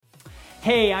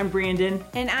Hey, I'm Brandon.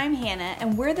 And I'm Hannah,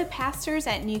 and we're the pastors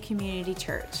at New Community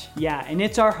Church. Yeah, and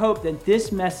it's our hope that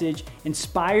this message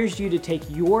inspires you to take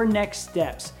your next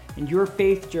steps in your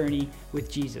faith journey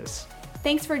with Jesus.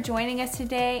 Thanks for joining us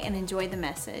today, and enjoy the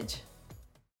message.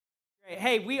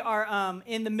 Hey, we are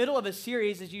in the middle of a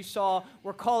series, as you saw,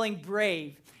 we're calling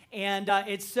Brave, and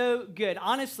it's so good.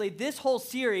 Honestly, this whole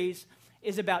series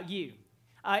is about you.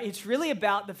 It's really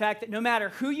about the fact that no matter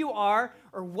who you are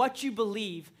or what you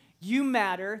believe, you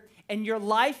matter, and your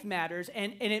life matters,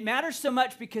 and it matters so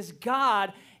much because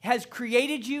God has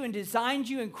created you and designed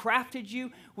you and crafted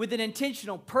you with an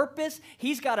intentional purpose.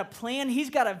 He's got a plan. He's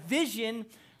got a vision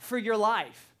for your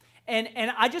life. And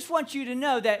I just want you to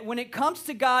know that when it comes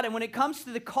to God and when it comes to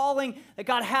the calling that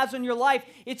God has on your life,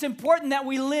 it's important that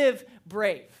we live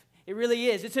brave. It really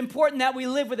is. It's important that we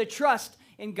live with a trust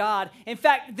in God. In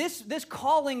fact, this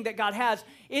calling that God has,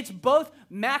 it's both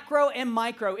macro and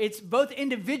micro. It's both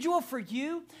individual for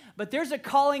you, but there's a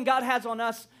calling God has on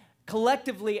us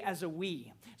collectively as a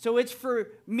we. So it's for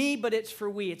me, but it's for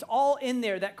we. It's all in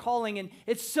there, that calling, and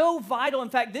it's so vital. In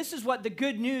fact, this is what the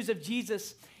good news of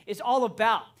Jesus is all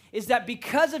about, is that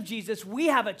because of Jesus, we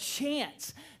have a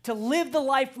chance to live the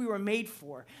life we were made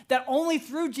for, that only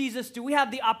through Jesus do we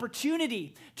have the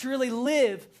opportunity to really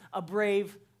live a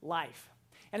brave life.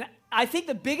 And I think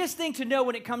the biggest thing to know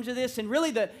when it comes to this, and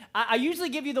really I usually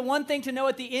give you the one thing to know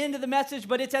at the end of the message,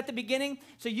 but it's at the beginning.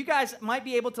 So you guys might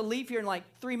be able to leave here in like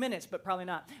 3 minutes, but probably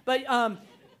not. But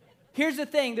here's the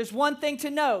thing. There's one thing to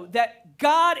know, that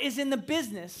God is in the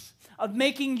business of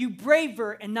making you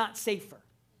braver and not safer.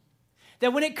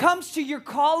 That when it comes to your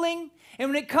calling and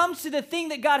when it comes to the thing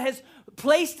that God has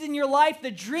placed in your life,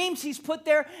 the dreams He's put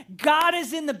there, God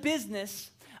is in the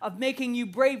business of making you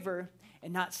braver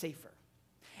and not safer.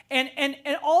 And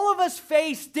all of us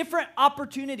face different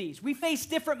opportunities. We face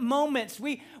different moments.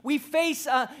 We face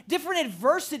different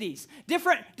adversities,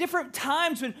 different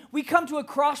times when we come to a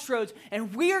crossroads,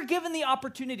 and we are given the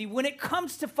opportunity when it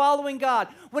comes to following God,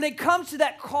 when it comes to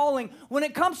that calling, when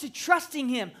it comes to trusting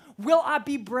Him. Will I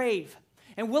be brave?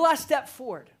 And will I step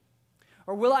forward?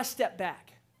 Or will I step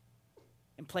back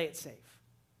and play it safe?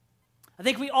 I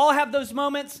think we all have those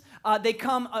moments. They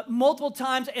come multiple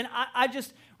times, and I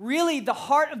just really, the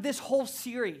heart of this whole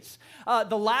series,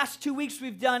 the last 2 weeks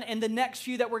we've done and the next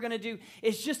few that we're going to do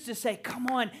is just to say, come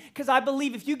on, because I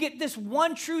believe if you get this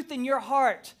one truth in your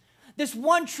heart, this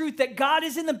one truth that God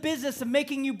is in the business of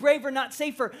making you braver, not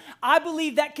safer, I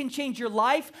believe that can change your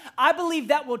life. I believe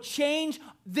that will change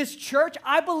this church.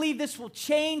 I believe this will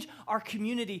change our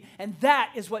community, and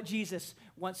that is what Jesus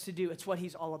wants to do. It's what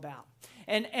He's all about.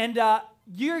 And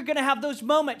you're going to have those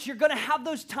moments. You're going to have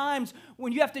those times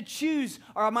when you have to choose,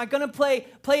 or am I going to play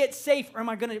it safe, or am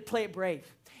I going to play it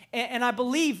brave? And I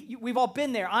believe we've all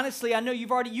been there. Honestly, I know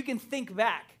you can think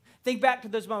back to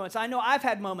those moments. I know I've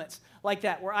had moments like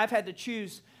that where I've had to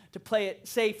choose to play it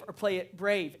safe or play it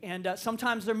brave. And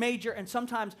sometimes they're major and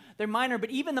sometimes they're minor, but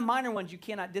even the minor ones you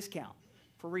cannot discount,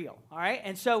 for real, all right?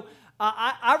 And so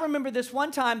I remember this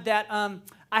one time that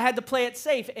I had to play it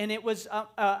safe, and it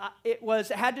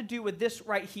had to do with this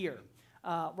right here.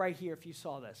 Right here, if you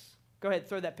saw this. Go ahead,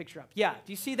 throw that picture up. Yeah,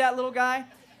 do you see that little guy?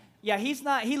 Yeah,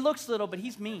 he looks little, but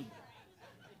he's mean.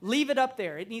 Leave it up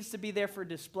there. It needs to be there for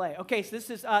display. Okay, so this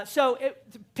is,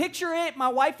 picture it. My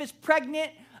wife is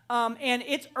pregnant, and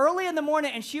it's early in the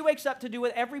morning, and she wakes up to do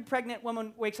what every pregnant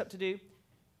woman wakes up to do.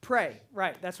 Pray,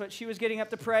 right? That's what she was getting up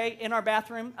to pray in our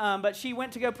bathroom, but she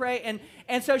went to go pray,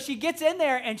 and so she gets in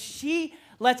there, and she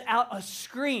lets out a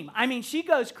scream. I mean, she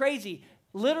goes crazy.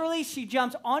 Literally, she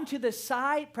jumps onto the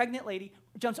side, pregnant lady,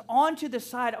 jumps onto the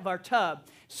side of our tub,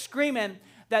 screaming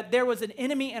that there was an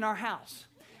enemy in our house.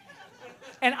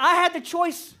 And I had the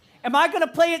choice, am I going to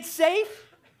play it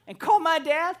safe and call my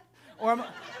dad? Or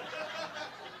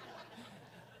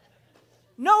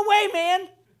no way, man.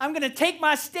 I'm going to take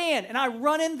my stand. And I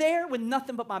run in there with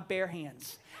nothing but my bare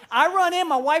hands. I run in,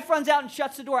 my wife runs out and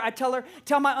shuts the door. I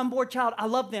tell my unborn child, I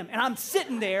love them. And I'm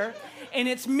sitting there, and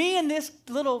it's me and this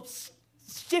little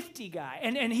shifty guy.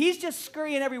 And he's just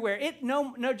scurrying everywhere.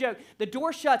 No joke. The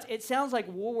door shuts. It sounds like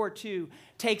World War II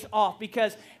takes off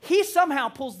because he somehow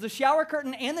pulls the shower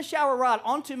curtain and the shower rod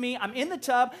onto me. I'm in the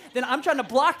tub. Then I'm trying to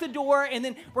block the door, and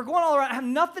then we're going all around. I have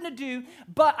nothing to do,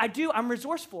 but I'm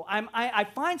resourceful. I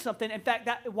find something. In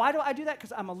fact, why do I do that?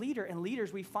 Because I'm a leader, and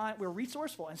leaders, we're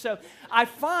resourceful. And so I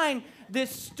find this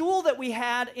stool that we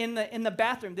had in the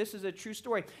bathroom. This is a true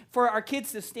story. For our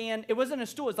kids to stand, it wasn't a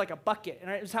stool. It was like a bucket, and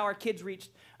it was how our kids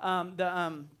reached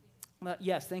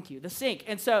yes, thank you, the sink.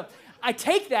 And so I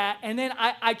take that, and then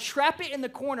I trap it in the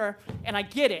corner, and I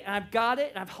get it, and I've got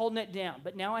it, and I'm holding it down.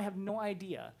 But now I have no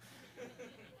idea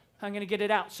I'm going to get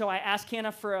it out. So I ask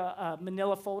Hannah for a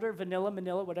manila folder,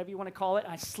 manila, whatever you want to call it.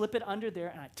 I slip it under there,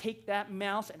 and I take that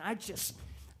mouse, and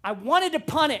I wanted to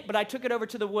punt it, but I took it over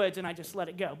to the woods, and I just let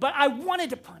it go. But I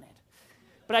wanted to punt it.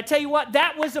 But I tell you what,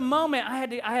 that was a moment I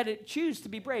had to choose to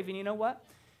be brave. And you know what?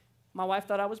 My wife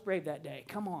thought I was brave that day.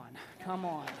 Come on.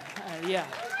 Yeah.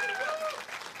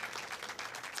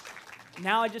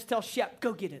 Now I just tell Shep,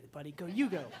 go get it, buddy. You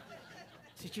go.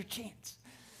 This is your chance.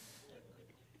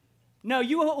 No,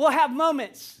 you will have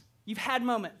moments. You've had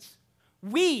moments.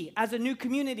 We, as a new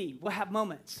community, will have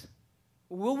moments.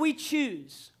 Will we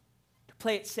choose to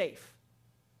play it safe,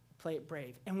 play it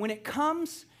brave? And when it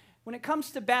comes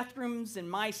to bathrooms and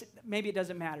mice, maybe it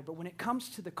doesn't matter, but when it comes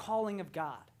to the calling of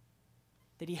God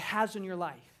that He has on your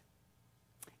life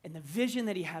and the vision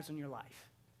that He has on your life,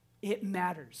 it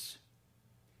matters.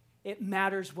 It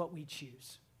matters what we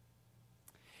choose.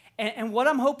 And what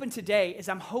I'm hoping today is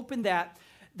I'm hoping that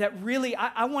really,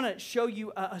 I want to show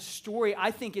you a story. I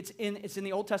think it's in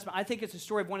the Old Testament. I think it's a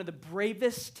story of one of the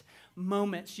bravest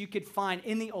moments you could find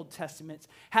in the Old Testament. It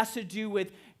has to do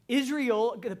with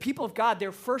Israel, the people of God.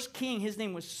 Their first king, his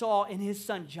name was Saul, and his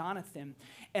son Jonathan.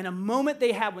 And a moment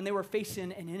they had when they were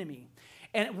facing an enemy.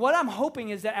 And what I'm hoping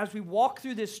is that as we walk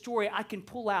through this story, I can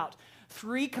pull out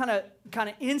three kind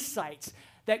of insights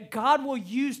that God will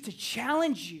use to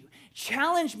challenge you,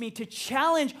 challenge me, to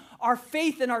challenge our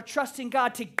faith and our trust in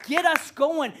God, to get us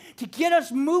going, to get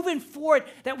us moving forward,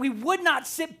 that we would not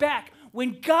sit back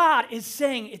when God is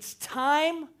saying it's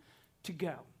time to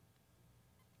go.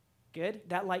 Good?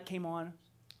 That light came on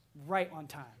right on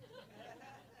time.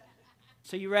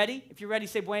 So you ready? If you're ready,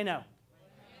 say bueno.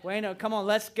 Bueno, come on,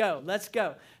 let's go.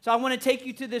 So I want to take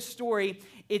you to this story.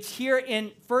 It's here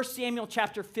in 1 Samuel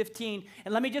chapter 15.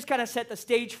 And let me just kind of set the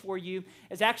stage for you.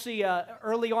 It's actually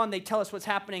early on, they tell us what's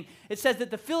happening. It says that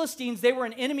the Philistines, they were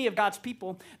an enemy of God's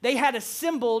people. They had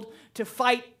assembled to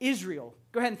fight Israel.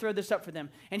 Go ahead and throw this up for them.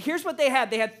 And here's what they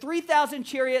had. They had 3,000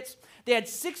 chariots. They had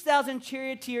 6,000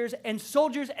 charioteers and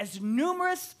soldiers as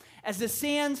numerous as the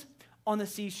sands on the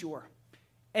seashore.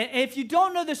 And if you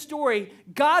don't know the story,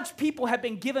 God's people have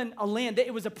been given a land.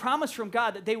 It was a promise from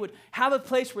God that they would have a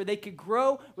place where they could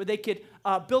grow, where they could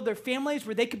build their families,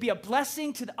 where they could be a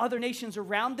blessing to the other nations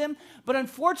around them. But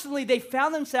unfortunately, they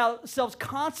found themselves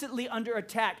constantly under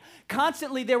attack.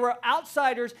 Constantly, there were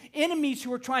outsiders, enemies who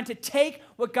were trying to take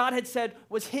what God had said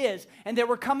was His. And they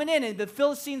were coming in, and the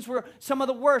Philistines were some of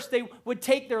the worst. They would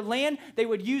take their land, they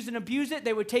would use and abuse it,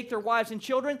 they would take their wives and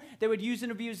children, they would use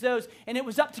and abuse those. And it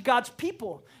was up to God's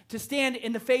people to stand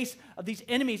in the face of these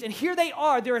enemies. And here they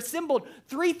are. They're assembled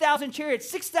 3,000 chariots,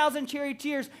 6,000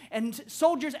 charioteers, and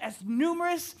soldiers as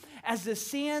numerous as the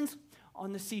sands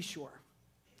on the seashore.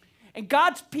 And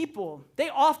God's people, they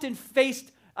often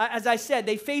faced, as I said,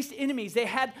 they faced enemies. They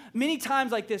had many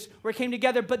times like this where it came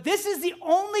together. But this is the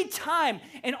only time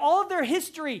in all of their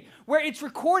history where it's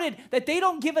recorded that they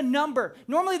don't give a number.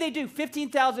 Normally they do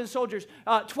 15,000 soldiers,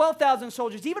 12,000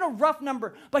 soldiers, even a rough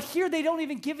number. But here they don't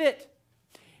even give it.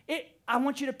 I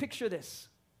want you to picture this.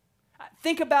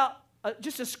 Think about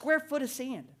just a square foot of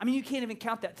sand. I mean, you can't even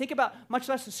count that. Think about much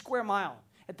less a square mile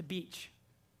at the beach.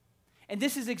 And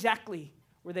this is exactly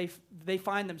where they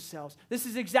find themselves. This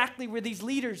is exactly where these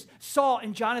leaders, Saul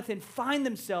and Jonathan, find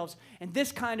themselves in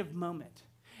this kind of moment.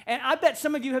 And I bet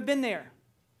some of you have been there.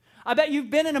 I bet you've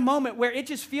been in a moment where it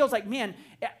just feels like, man,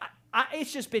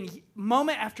 it's just been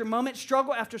moment after moment,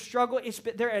 struggle after struggle.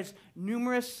 They're as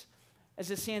numerous as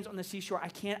the sands on the seashore.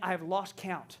 I have lost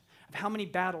count of how many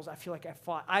battles I feel like I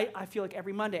fought. I feel like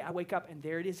every Monday I wake up and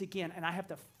there it is again, and I have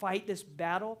to fight this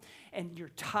battle, and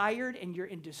you're tired, and you're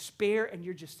in despair, and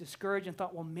you're just discouraged, and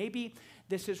thought, well, maybe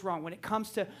this is wrong. When it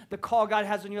comes to the call God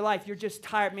has on your life, you're just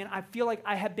tired. Man, I feel like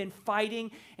I have been fighting,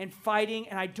 and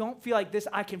I don't feel like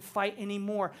I can fight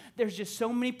anymore. There's just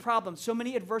so many problems, so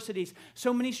many adversities,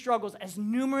 so many struggles, as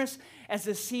numerous as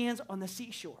the sands on the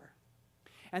seashore.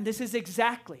 And this is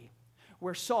exactly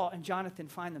where Saul and Jonathan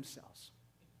find themselves.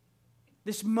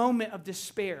 This moment of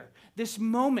despair, this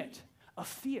moment of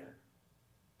fear.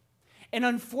 And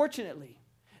unfortunately,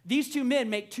 these two men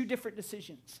make two different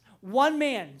decisions. One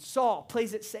man, Saul,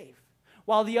 plays it safe,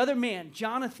 while the other man,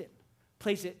 Jonathan,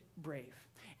 plays it brave.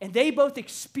 And they both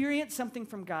experience something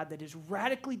from God that is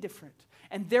radically different.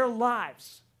 And their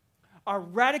lives are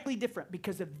radically different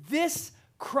because of this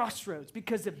crossroads,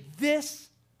 because of this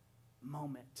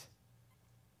moment.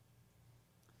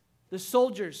 The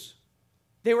soldiers,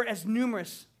 they were as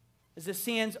numerous as the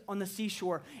sands on the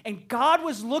seashore. And God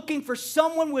was looking for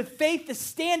someone with faith to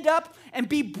stand up and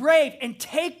be brave and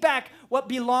take back what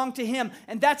belonged to him.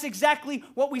 And that's exactly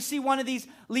what we see one of these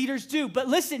leaders do. But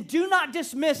listen, do not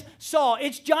dismiss Saul.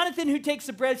 It's Jonathan who takes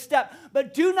the brave step,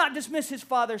 but do not dismiss his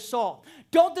father Saul.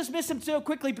 Don't dismiss him so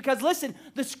quickly because listen,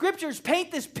 the scriptures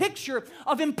paint this picture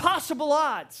of impossible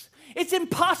odds. It's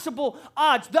impossible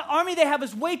odds. The army they have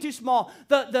is way too small.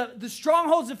 The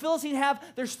strongholds the Philistines have,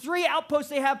 there's 3 outposts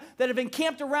they have that have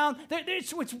encamped around.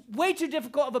 It's way too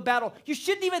difficult of a battle. You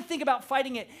shouldn't even think about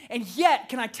fighting it. And yet,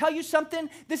 can I tell you something?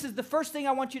 This is the first thing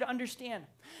I want you to understand.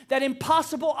 That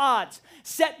impossible odds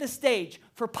set the stage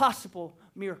for possible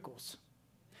miracles.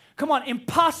 Come on,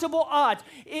 impossible odds.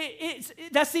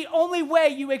 That's the only way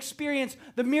you experience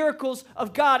the miracles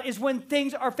of God is when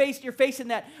things are you're facing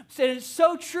that. And it's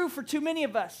so true for too many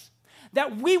of us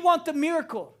that we want the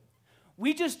miracle.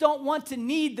 We just don't want to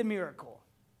need the miracle.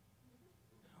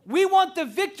 We want the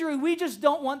victory. We just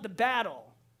don't want the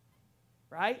battle.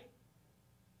 Right?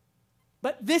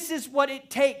 But this is what it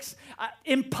takes.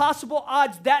 Impossible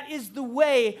odds. That is the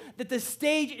way that the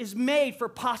stage is made for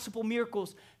possible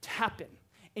miracles to happen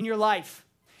in your life.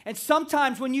 And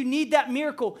sometimes when you need that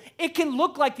miracle, it can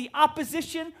look like the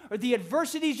opposition or the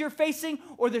adversities you're facing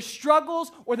or the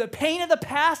struggles or the pain of the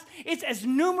past. It's as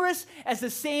numerous as the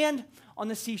sand on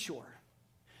the seashore.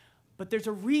 But there's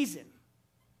a reason.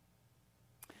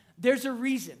 There's a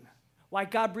reason why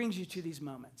God brings you to these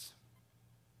moments.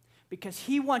 Because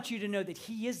he wants you to know that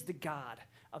he is the God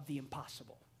of the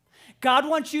impossible. God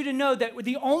wants you to know that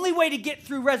the only way to get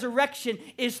through resurrection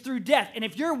is through death. And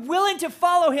if you're willing to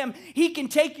follow him, he can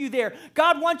take you there.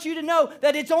 God wants you to know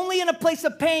that it's only in a place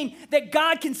of pain that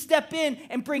God can step in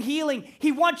and bring healing.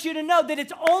 He wants you to know that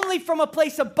it's only from a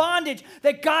place of bondage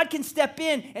that God can step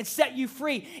in and set you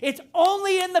free. It's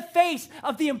only in the face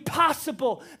of the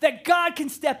impossible that God can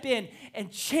step in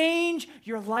and change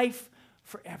your life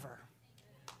forever.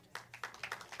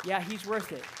 Yeah, he's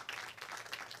worth it.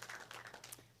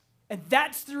 And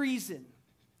that's the reason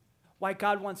why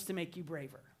God wants to make you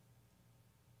braver.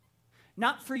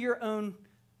 Not for your own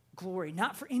glory,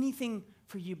 not for anything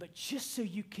for you, but just so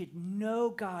you could know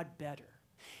God better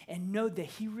and know that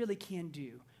he really can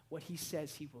do what he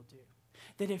says he will do.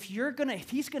 That if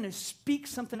he's going to speak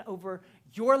something over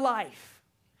your life,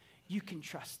 you can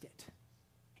trust it.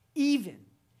 Even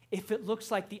if it looks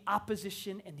like the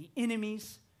opposition and the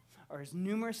enemies are as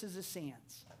numerous as the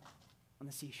sands on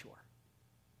the seashore.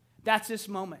 That's this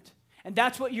moment. And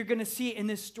that's what you're going to see in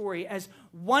this story as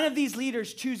one of these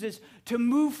leaders chooses to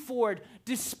move forward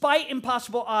despite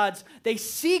impossible odds. They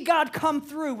see God come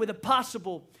through with a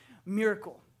possible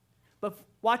miracle. But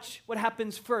watch what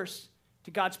happens first to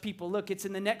God's people. Look, it's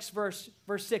in the next verse,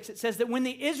 verse 6. It says that when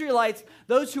the Israelites,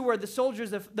 those who were the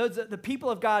soldiers, the people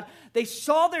of God, they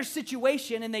saw their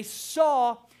situation and they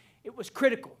saw it was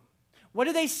critical. What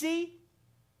did they see?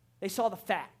 They saw the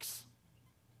facts.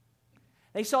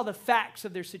 They saw the facts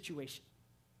of their situation.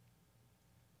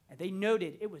 And they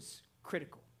noted it was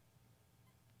critical.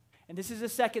 And this is the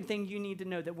second thing you need to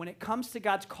know, that when it comes to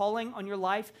God's calling on your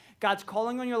life, God's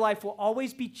calling on your life will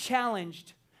always be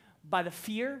challenged by the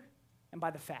fear and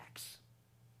by the facts.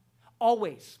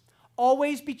 Always.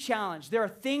 Always be challenged. There are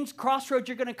things, crossroads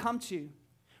you're going to come to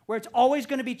where it's always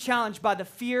going to be challenged by the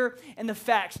fear and the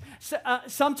facts.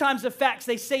 Sometimes the facts,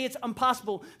 they say it's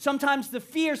impossible. Sometimes the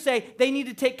fear say they need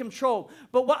to take control.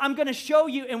 But what I'm going to show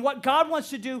you and what God wants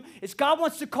to do is God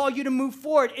wants to call you to move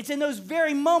forward. It's in those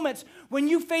very moments when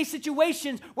you face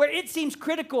situations where it seems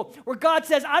critical, where God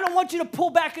says, I don't want you to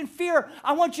pull back in fear.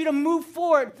 I want you to move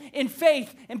forward in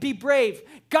faith and be brave.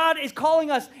 God is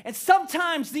calling us, and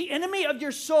sometimes the enemy of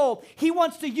your soul, he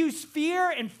wants to use fear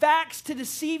and facts to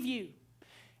deceive you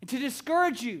and to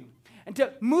discourage you and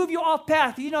to move you off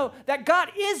path. You know that God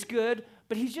is good,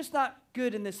 but he's just not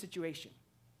good in this situation.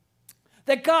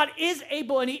 That God is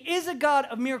able and he is a God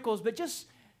of miracles, but just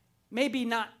maybe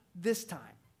not this time.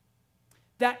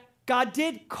 That God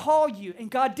did call you and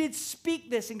God did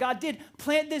speak this and God did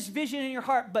plant this vision in your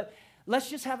heart, but let's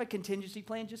just have a contingency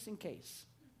plan just in case.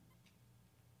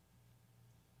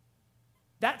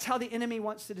 That's how the enemy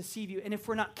wants to deceive you. And if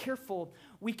we're not careful,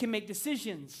 we can make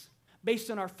decisions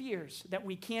based on our fears that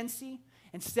we can see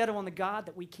instead of on the God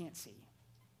that we can't see.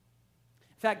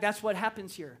 In fact, that's what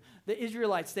happens here. The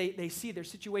Israelites, they see their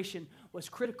situation was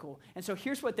critical. And so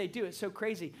here's what they do. It's so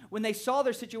crazy. When they saw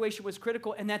their situation was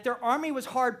critical and that their army was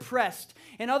hard pressed,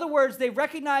 in other words, they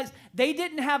recognized they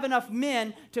didn't have enough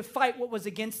men to fight what was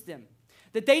against them.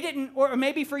 That they didn't, or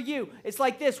maybe for you, it's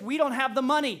like this: we don't have the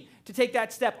money to take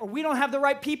that step, or we don't have the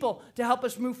right people to help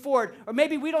us move forward, or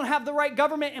maybe we don't have the right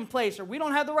government in place, or we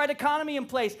don't have the right economy in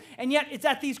place, and yet it's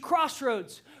at these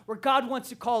crossroads where God wants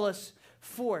to call us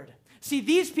forward. See,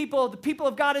 these people, the people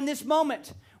of God in this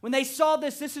moment, when they saw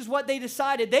this, this is what they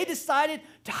decided. They decided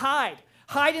to hide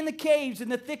in the caves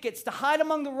and the thickets, to hide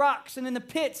among the rocks and in the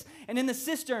pits and in the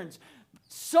cisterns.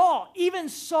 Even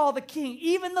Saul the king,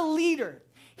 even the leader,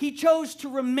 he chose to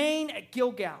remain at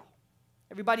Gilgal.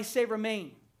 Everybody say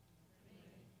remain.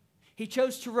 He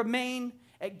chose to remain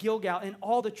at Gilgal, and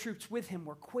all the troops with him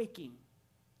were quaking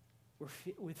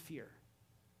with fear.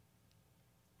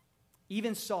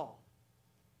 Even Saul,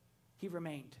 he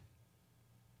remained.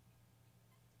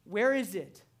 Where is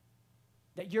it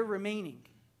that you're remaining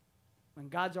when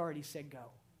God's already said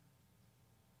go?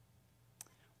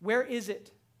 Where is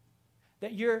it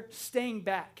that you're staying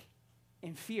back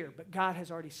in fear, but God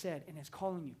has already said and is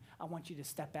calling you, I want you to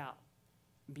step out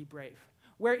and be brave?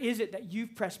 Where is it that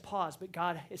you've pressed pause, but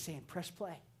God is saying, press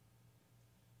play?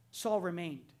 Saul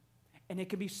remained. And it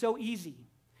can be so easy.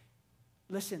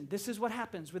 Listen, this is what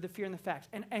happens with the fear and the facts.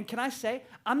 And can I say,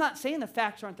 I'm not saying the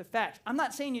facts aren't the facts. I'm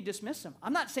not saying you dismiss them.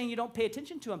 I'm not saying you don't pay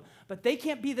attention to them. But they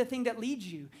can't be the thing that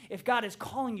leads you if God is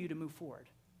calling you to move forward.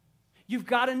 You've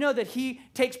got to know that he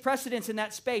takes precedence in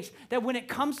that space, that when it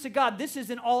comes to God, this is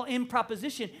an all-in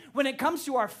proposition. When it comes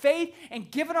to our faith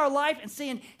and giving our life and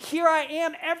saying, here I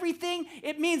am, everything,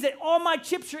 it means that all my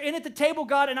chips are in at the table,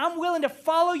 God, and I'm willing to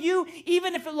follow you,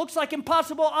 even if it looks like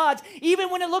impossible odds, even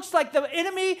when it looks like the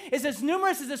enemy is as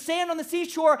numerous as the sand on the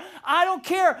seashore. I don't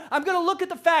care. I'm going to look at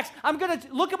the facts. I'm going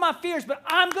to look at my fears, but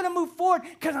I'm going to move forward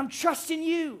because I'm trusting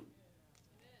you.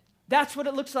 That's what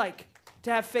it looks like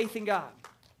to have faith in God.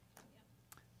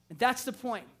 And that's the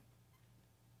point.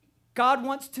 God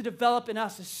wants to develop in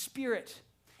us a spirit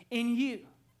in you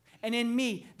and in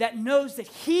me that knows that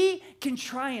he can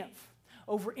triumph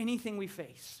over anything we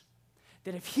face.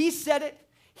 That if he said it,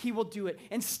 he will do it.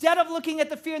 Instead of looking at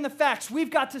the fear and the facts,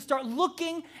 we've got to start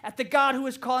looking at the God who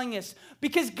is calling us.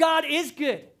 Because God is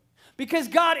good. Because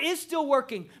God is still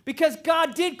working. Because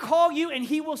God did call you and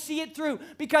he will see it through.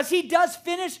 Because he does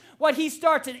finish what he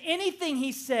starts. And anything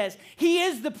he says, he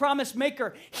is the promise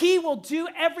maker. He will do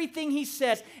everything he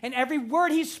says. And every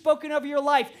word he's spoken over your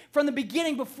life from the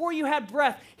beginning, before you had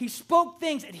breath, he spoke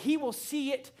things and he will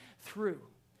see it through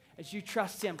as you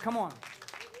trust him. Come on.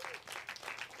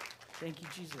 Thank you,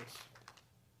 Jesus.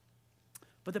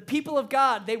 But the people of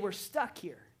God, they were stuck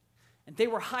here. And they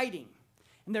were hiding.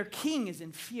 And their king is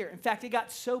in fear. In fact, it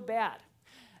got so bad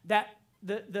that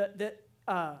the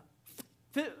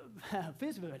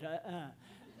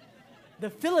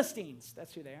Philistines,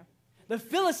 that's who they are, the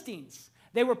Philistines,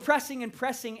 they were pressing and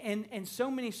pressing, and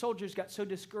so many soldiers got so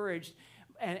discouraged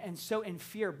and so in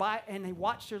fear. And they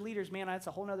watched their leaders, man, that's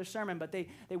a whole other sermon, but they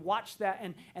watched that,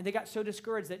 and they got so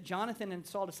discouraged that Jonathan and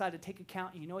Saul decided to take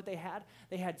account. And you know what they had?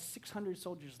 They had 600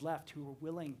 soldiers left who were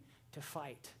willing to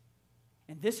fight.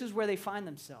 And this is where they find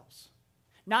themselves.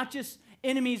 Not just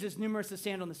enemies as numerous as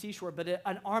sand on the seashore, but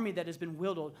an army that has been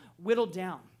whittled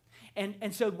down.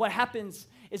 And so what happens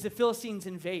is the Philistines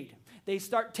invade. They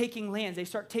start taking lands. They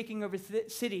start taking over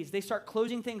cities. They start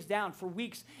closing things down for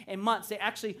weeks and months. They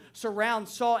actually surround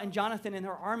Saul and Jonathan and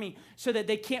their army so that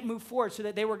they can't move forward, so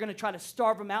that they were going to try to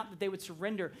starve them out, that they would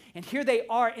surrender. And here they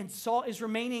are, and Saul is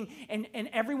remaining, and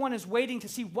everyone is waiting to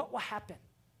see what will happen.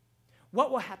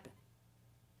 What will happen?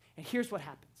 And here's what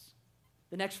happens.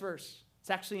 The next verse, it's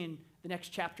actually in the next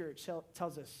chapter, it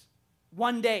tells us,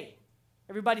 one day.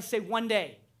 Everybody say one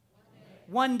day.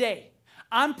 One day.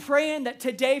 I'm praying that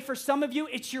today for some of you,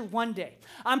 it's your one day.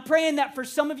 I'm praying that for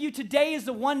some of you, today is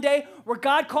the one day where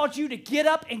God calls you to get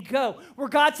up and go. Where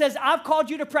God says, I've called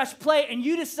you to press play, and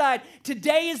you decide,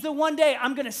 today is the one day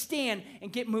I'm going to stand and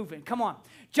get moving. Come on.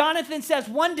 Jonathan says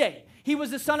one day, he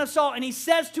was the son of Saul, and he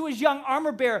says to his young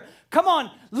armor bearer, come on,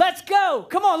 let's go.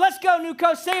 Come on, let's go,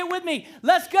 Nuko. Say it with me.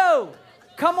 Let's go.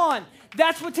 Come on.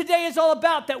 That's what today is all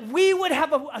about, that we would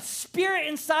have a spirit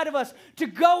inside of us to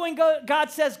go and go. God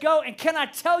says go, and can I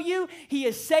tell you, he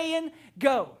is saying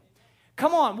go.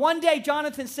 Come on. One day,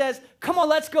 Jonathan says, come on,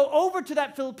 let's go over to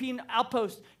that Philippine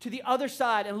outpost to the other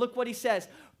side, and look what he says.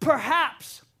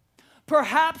 Perhaps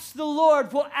the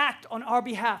Lord will act on our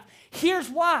behalf. Here's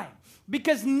why.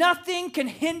 Because nothing can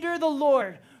hinder the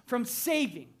Lord from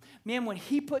saving. Man, when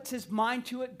he puts his mind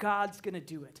to it, God's going to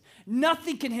do it.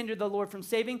 Nothing can hinder the Lord from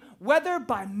saving, whether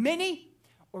by many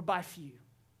or by few.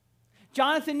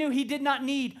 Jonathan knew he did not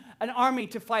need an army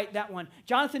to fight that one.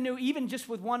 Jonathan knew even just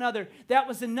with one other, that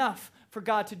was enough for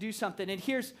God to do something. And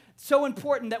here's so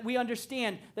important that we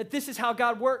understand that this is how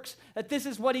God works, that this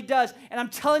is what he does. And I'm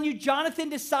telling you, Jonathan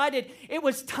decided it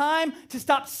was time to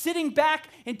stop sitting back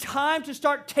and time to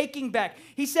start taking back.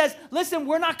 He says, listen,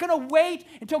 we're not going to wait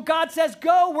until God says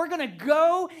go. We're going to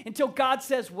go until God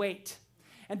says wait.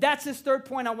 And that's his third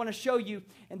point I want to show you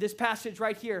in this passage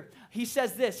right here. He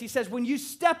says this. He says, when you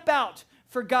step out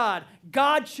for God,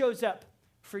 God shows up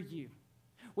for you.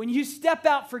 When you step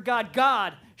out for God,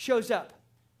 God shows up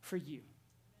for you.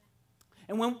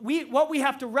 And what we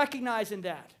have to recognize in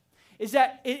that is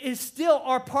that it is still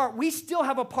our part. We still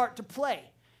have a part to play.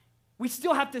 We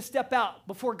still have to step out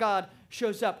before God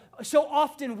shows up. So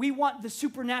often we want the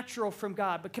supernatural from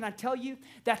God, but can I tell you,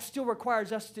 that still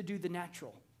requires us to do the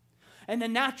natural. And the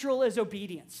natural is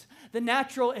obedience. The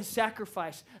natural is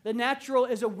sacrifice. The natural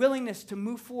is a willingness to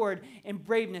move forward in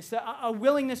braveness, a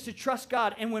willingness to trust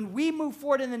God. And when we move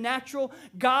forward in the natural,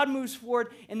 God moves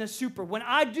forward in the super. When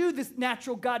I do this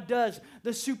natural, God does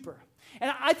the super.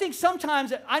 And I think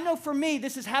sometimes, I know for me,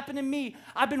 this has happened to me.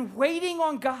 I've been waiting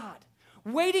on God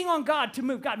to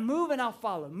move. God, move and I'll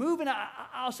follow. Move and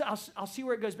I'll see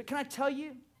where it goes. But can I tell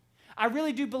you, I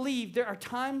really do believe there are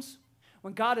times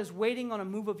when God is waiting on a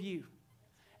move of you,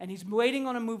 and he's waiting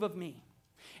on a move of me.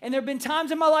 And there have been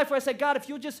times in my life where I said, God,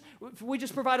 if we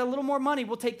just provide a little more money,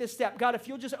 we'll take this step. God, if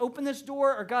you'll just open this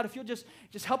door, or God, if you'll just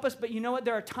help us. But you know what?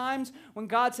 There are times when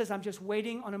God says, I'm just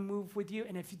waiting on a move with you.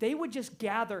 And if they would just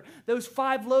gather those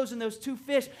 5 loaves and those 2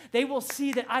 fish, they will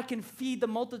see that I can feed the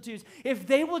multitudes. If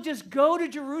they will just go to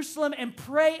Jerusalem and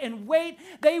pray and wait,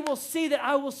 they will see that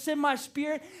I will send my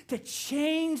Spirit to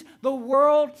change the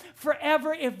world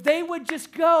forever. If they would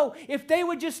just go, if they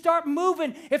would just start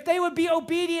moving, if they would be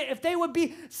obedient, if they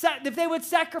would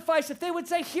sacrifice, if they would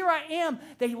say, here I am,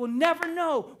 they will never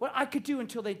know what I could do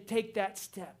until they take that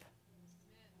step.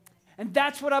 And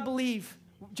that's what I believe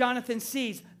Jonathan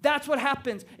sees. That's what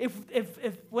happens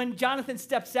if when Jonathan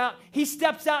steps out, he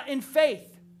steps out in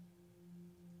faith.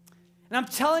 And I'm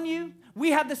telling you,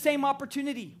 we have the same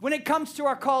opportunity when it comes to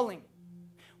our calling,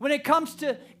 when it comes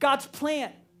to God's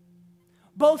plan,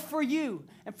 both for you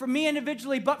and for me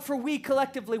individually, but for we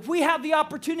collectively. We have the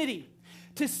opportunity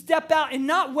to step out and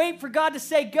not wait for God to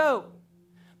say go,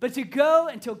 but to go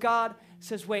until God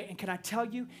says wait. And can I tell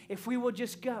you, if we will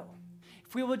just go,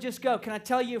 can I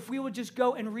tell you, if we will just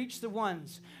go and reach the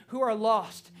ones who are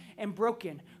lost and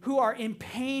broken, who are in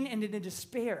pain and in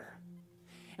despair,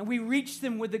 and we reach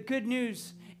them with the good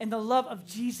news and the love of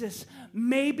Jesus,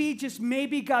 maybe, just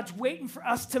maybe, God's waiting for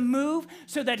us to move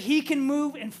so that he can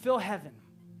move and fill heaven.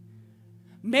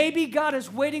 Maybe God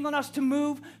is waiting on us to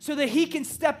move so that he can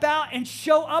step out and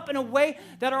show up in a way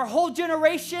that our whole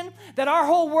generation, that our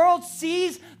whole world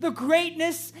sees the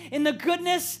greatness and the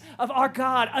goodness of our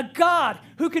God. A God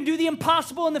who can do the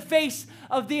impossible in the face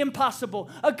of the impossible.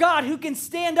 A God who can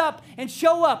stand up and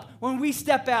show up when we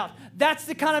step out. That's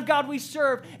the kind of God we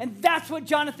serve, and that's what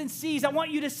Jonathan sees. I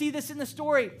want you to see this in the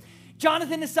story.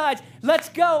 Jonathan decides, let's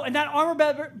go, and that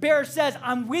armor bearer says,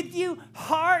 I'm with you,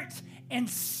 heart and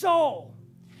soul.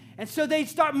 And so they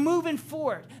start moving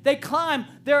forward. They climb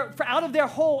out of their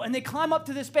hole, and they climb up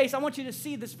to this base. I want you to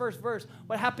see this first verse,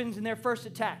 what happens in their first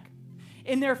attack.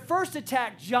 In their first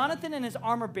attack, Jonathan and his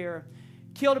armor bearer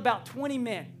killed about 20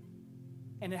 men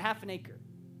in a half an acre.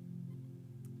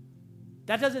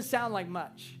 That doesn't sound like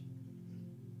much.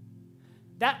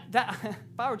 If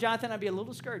I were Jonathan, I'd be a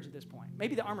little discouraged at this point.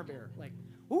 Maybe the armor bearer, like,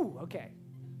 ooh, okay.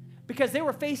 Because they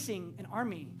were facing an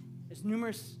army as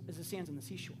numerous as the sands on the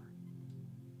seashore.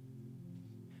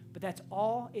 But that's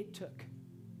all it took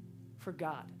for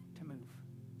God to move.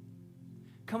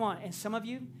 Come on, and some of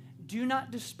you, do not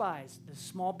despise the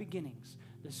small beginnings,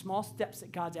 the small steps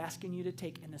that God's asking you to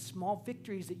take, and the small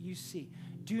victories that you see.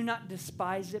 Do not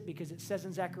despise it, because it says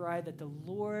in Zechariah that the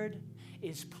Lord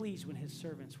is pleased when his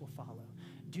servants will follow.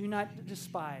 Do not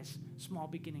despise small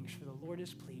beginnings, for the Lord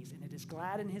is pleased, and it is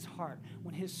glad in his heart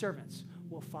when his servants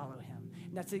will follow him.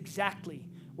 And that's exactly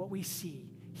what we see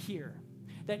here.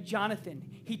 That Jonathan,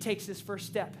 he takes this first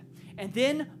step. And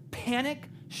then panic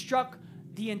struck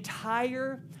the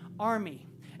entire army.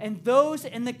 And those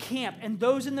in the camp, and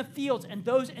those in the fields, and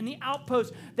those in the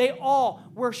outposts, they all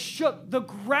were shook. The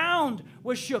ground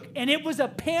was shook. And it was a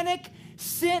panic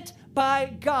sent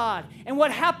by God. And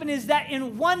what happened is that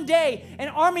in one day, an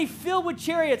army filled with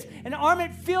chariots, an army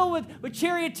filled with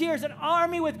charioteers, an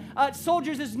army with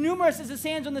soldiers as numerous as the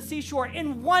sands on the seashore,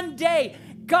 in one day,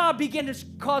 God began to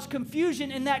cause confusion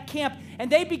in that camp,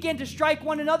 and they began to strike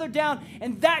one another down.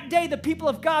 And that day, the people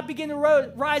of God began to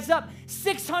rise up.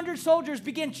 600 soldiers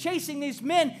began chasing these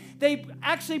men. They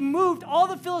actually moved all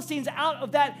the Philistines out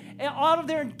of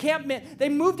their encampment. They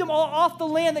moved them all off the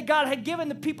land that God had given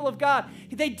the people of God.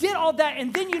 They did all that,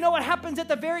 and then you know what happens at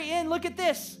the very end? Look at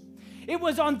this. It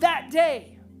was on that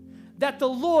day that the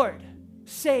Lord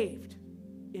saved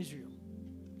Israel.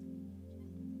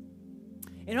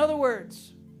 In other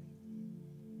words,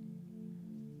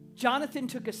 Jonathan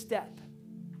took a step,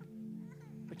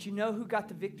 but you know who got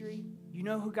the victory? You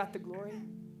know who got the glory?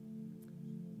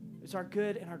 It was our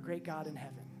good and our great God in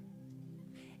heaven.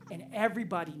 And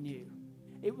everybody knew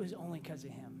it was only because of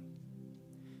him.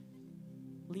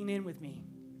 Lean in with me.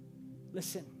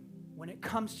 Listen, when it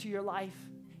comes to your life,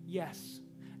 yes,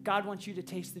 God wants you to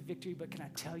taste the victory, but can I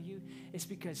tell you, it's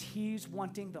because he's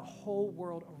wanting the whole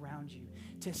world around you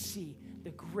to see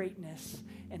the greatness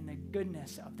and the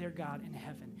goodness of their God in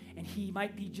heaven. And he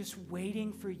might be just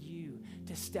waiting for you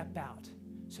to step out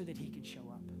so that he can show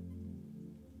up.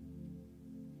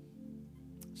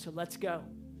 So let's go.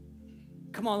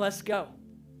 Come on, let's go.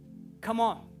 Come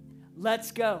on,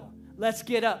 let's go. Let's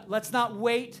get up. Let's not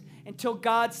wait until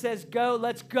God says go.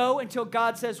 Let's go until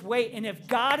God says wait. And if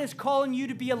God is calling you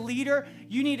to be a leader,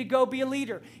 you need to go be a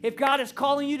leader. If God is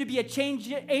calling you to be a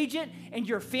change agent in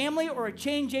your family, or a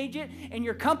change agent in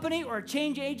your company, or a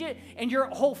change agent in your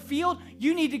whole field,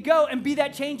 you need to go and be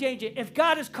that change agent. If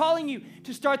God is calling you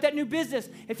to start that new business,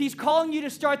 if he's calling you to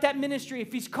start that ministry,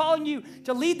 if he's calling you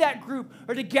to lead that group,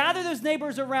 or to gather those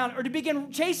neighbors around, or to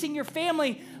begin chasing your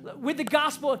family with the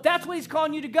gospel, if that's what he's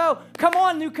calling you to go, come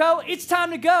on, Nuco, it's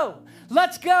time to go.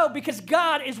 Let's go, because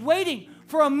God is waiting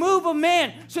for a move of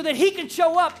man so that he can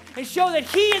show up and show that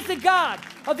he is the God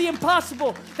of the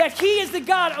impossible, that he is the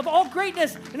God of all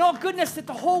greatness and all goodness that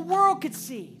the whole world could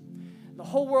see, the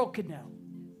whole world could know.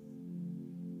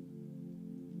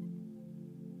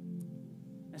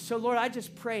 And so, Lord, I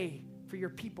just pray for your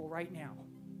people right now.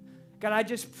 God, I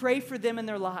just pray for them in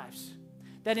their lives,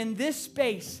 that in this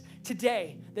space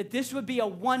today, that this would be a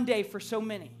one day for so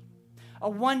many. A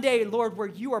one day, Lord, where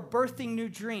you are birthing new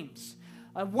dreams.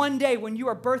 A one day when you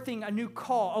are birthing a new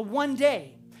call. A one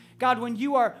day, God, when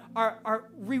you are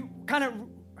kind of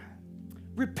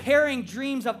repairing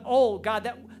dreams of old, God,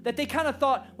 that they kind of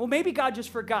thought, well, maybe God just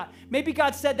forgot. Maybe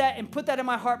God said that and put that in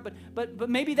my heart, but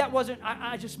maybe that wasn't,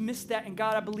 I just missed that. And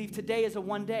God, I believe today is a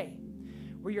one day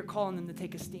where you're calling them to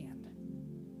take a stand.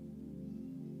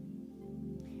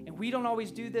 And we don't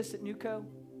always do this at Nuco,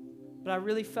 but I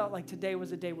really felt like today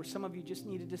was a day where some of you just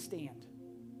needed to stand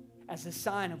as a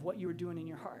sign of what you were doing in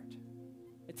your heart.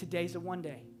 That today's a one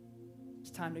day.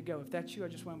 It's time to go. If that's you, I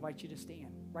just want to invite you to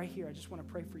stand. Right here, I just want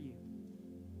to pray for you.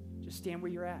 Just stand where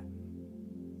you're at.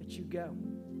 That you go.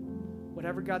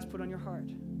 Whatever God's put on your heart.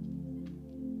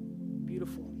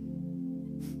 Beautiful.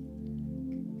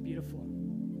 Beautiful.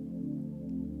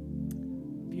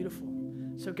 Beautiful.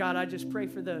 So God, I just pray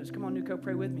for those. Come on, Nuco,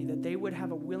 pray with me. That they would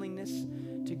have a willingness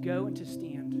to go and to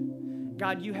stand.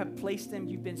 God, you have placed them.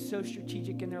 You've been so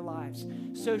strategic in their lives.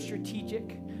 So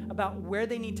strategic about where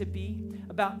they need to be,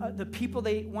 about the people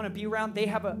they want to be around. They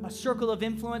have a circle of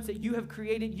influence that you have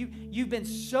created. You've been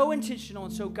so intentional.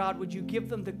 And so, God, would you give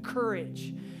them the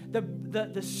courage,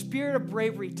 the spirit of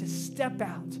bravery to step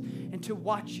out and to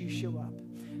watch you show up.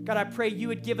 God, I pray you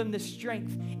would give them the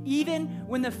strength, even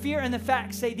when the fear and the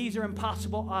facts say these are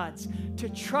impossible odds, to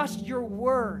trust your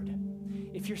word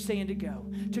if you're saying to go,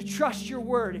 to trust your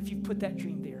word if you've put that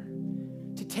dream there,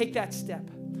 to take that step.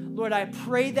 Lord, I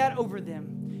pray that over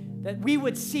them, that we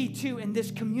would see too in this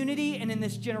community and in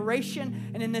this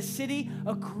generation and in this city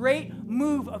a great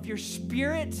move of your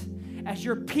spirit as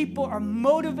your people are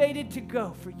motivated to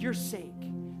go for your sake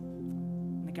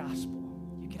in the gospel.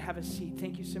 You can have a seat.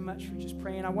 Thank you so much for just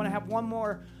praying. I want to have one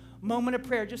more moment of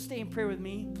prayer. Just stay in prayer with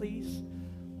me, please.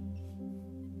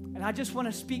 And I just want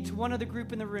to speak to one other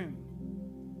group in the room.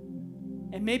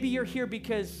 And maybe you're here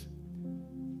because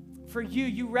for you,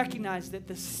 you recognize that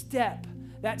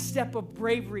that step of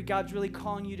bravery God's really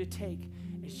calling you to take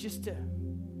is just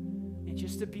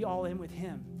to be all in with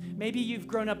him. Maybe you've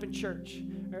grown up in church,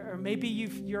 or maybe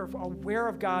you're aware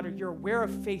of God, or you're aware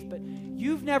of faith, but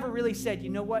you've never really said, you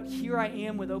know what, here I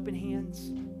am with open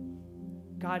hands.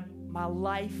 God, my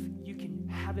life, you can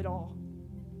have it all.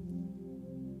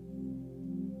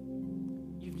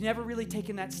 Never really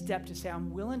taken that step to say, I'm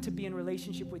willing to be in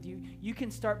relationship with you. You can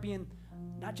start being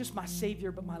not just my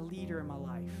Savior, but my leader in my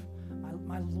life,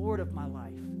 my Lord of my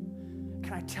life.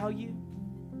 Can I tell you,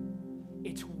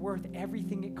 it's worth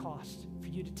everything it costs for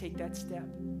you to take that step.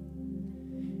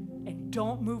 And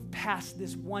don't move past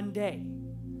this one day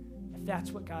if that's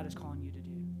what God is calling you to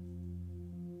do.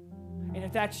 And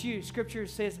if that's you, Scripture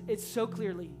says it so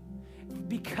clearly.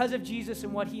 Because of Jesus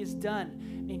and what he has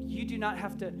done, and you do not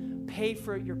have to pay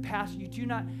for your past. You do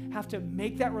not have to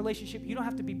make that relationship. You don't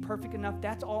have to be perfect enough.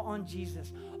 That's all on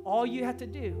Jesus. All you have to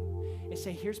do is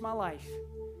say, here's my life.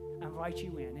 I invite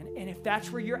you in. And if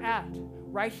that's where you're at,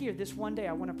 right here, this one day,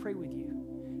 I want to pray with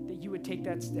you that you would take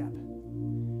that step.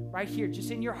 Right here,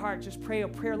 just in your heart, just pray a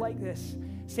prayer like this.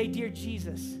 Say, dear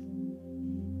Jesus,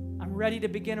 I'm ready to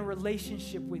begin a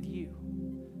relationship with you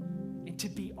and to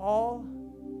be all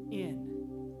in.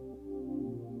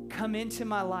 Come into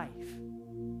my life.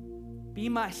 Be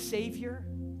my Savior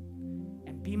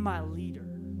and be my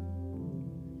leader.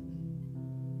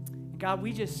 God,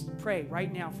 we just pray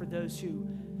right now for those who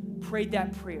prayed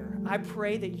that prayer. I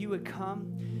pray that you would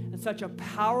come in such a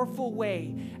powerful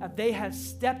way. If they have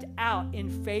stepped out in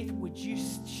faith, would you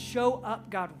show up,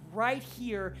 God, right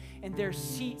here in their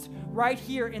seats, right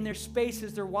here in their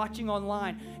spaces they're watching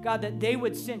online. God, that they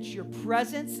would sense your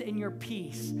presence and your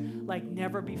peace like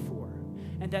never before.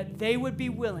 And that they would be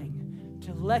willing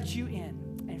to let you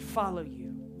in and follow you.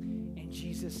 In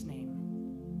Jesus'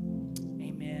 name,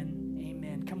 amen,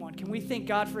 amen. Come on, can we thank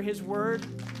God for his word?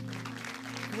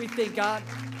 Can we thank God?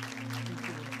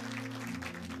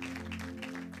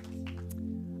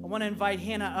 I want to invite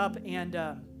Hannah up and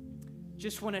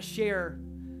just want to share.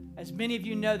 As many of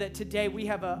you know that today we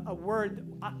have a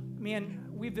word. Man,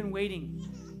 we've been waiting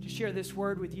to share this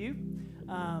word with you.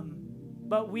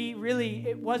 But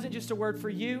it wasn't just a word for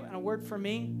you and a word for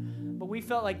me, but we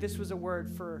felt like this was a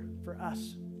word for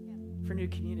us, for New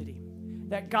Community.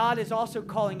 That God is also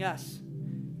calling us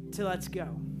to let's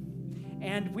go.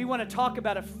 And we want to talk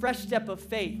about a fresh step of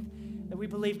faith that we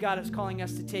believe God is calling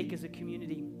us to take as a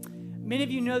community. Many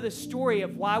of you know the story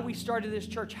of why we started this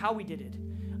church, how we did it.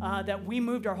 That we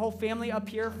moved our whole family up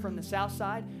here from the south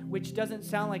side, which doesn't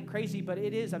sound like crazy, but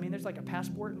it is. I mean, there's like a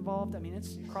passport involved. I mean,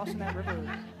 it's crossing that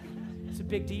river. It's a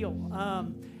big deal.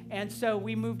 And so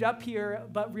we moved up here,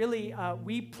 but really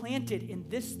we planted in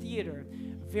this theater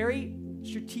very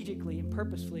strategically and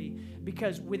purposefully,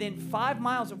 because within 5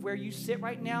 miles of where you sit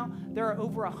right now, there are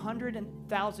over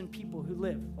 100,000 people who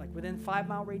live like within 5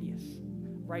 mile radius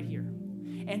right here.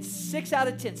 And 6 out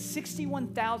of 10,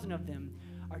 61,000 of them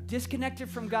are disconnected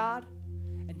from God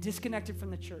and disconnected from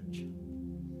the church.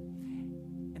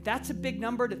 And that's a big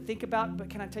number to think about, but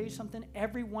can I tell you something?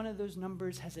 Every one of those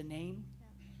numbers has a name,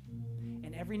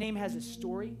 and every name has a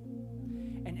story,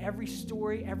 and every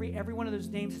story, every one of those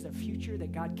names has a future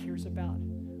that God cares about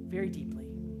very deeply.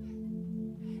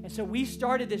 And so we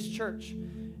started this church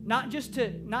not just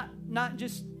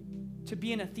to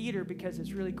be in a theater because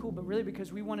it's really cool, but really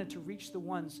because we wanted to reach the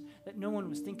ones that no one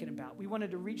was thinking about. We wanted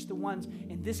to reach the ones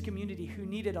in this community who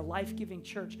needed a life-giving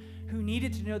church, who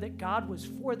needed to know that God was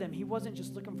for them. He wasn't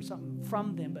just looking for something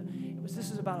from them, but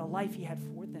this is about a life he had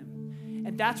for them.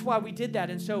 And that's why we did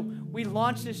that. And so we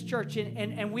launched this church,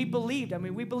 and we believed. I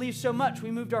mean, we believed so much.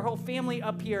 We moved our whole family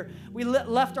up here. We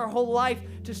left our whole life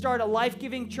to start a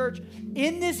life-giving church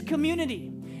in this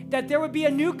community, that there would be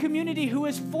a new community who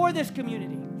is for this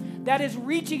community, that is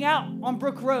reaching out on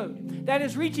Brook Road, that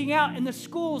is reaching out in the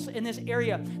schools in this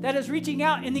area, that is reaching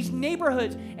out in these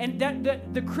neighborhoods, and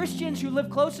that the Christians who live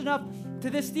close enough to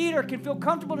this theater can feel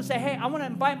comfortable to say, hey, I want to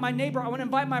invite my neighbor, I want to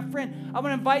invite my friend, I want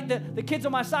to invite the kids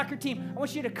on my soccer team. I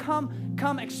want you to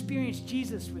come experience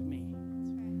Jesus with me.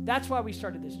 That's why we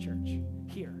started this church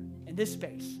here in this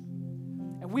space.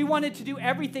 And we wanted to do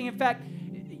everything. In fact,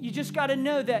 you just got to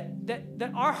know that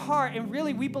our heart, and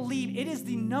really we believe it is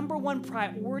the number one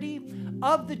priority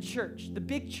of the church, the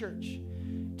big church,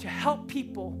 to help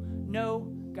people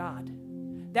know God.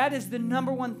 That is the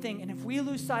number one thing. And if we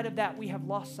lose sight of that, we have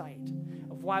lost sight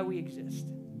of why we exist.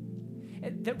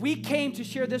 That we came to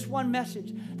share this one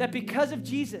message, that because of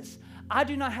Jesus, I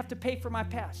do not have to pay for my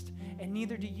past, and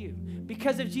neither do you.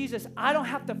 Because of Jesus, I don't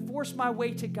have to force my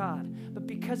way to God, but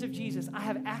because of Jesus, I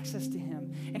have access to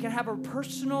him and can have a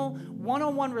personal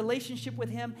one-on-one relationship with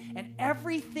him, and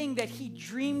everything that he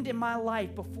dreamed in my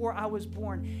life before I was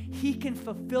born, he can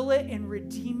fulfill it and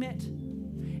redeem it,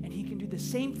 and he can do the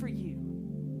same for you.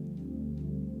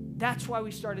 That's why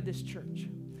we started this church.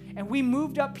 And we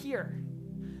moved up here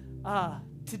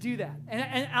to do that.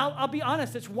 And I'll be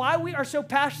honest, it's why we are so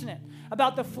passionate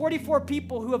about the 44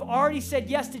 people who have already said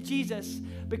yes to Jesus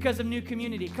because of New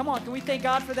Community. Come on, can we thank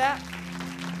God for that?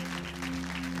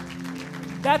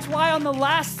 That's why on the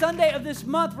last Sunday of this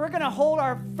month, we're going to hold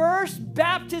our first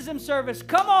baptism service.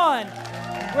 Come on.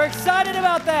 We're excited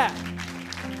about that.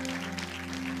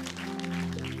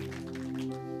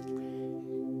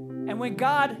 And when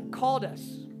God called us,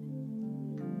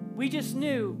 we just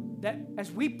knew that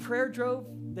as we prayer drove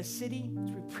the city,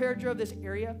 as we prayer drove this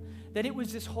area, that it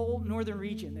was this whole northern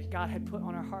region that God had put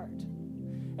on our heart.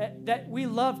 That we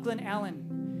love Glen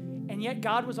Allen, and yet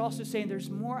God was also saying there's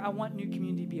more I want New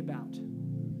Community to be about,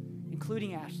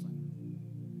 including Ashland.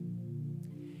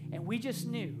 And we just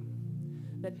knew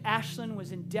that Ashland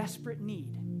was in desperate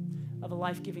need of a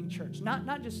life-giving church.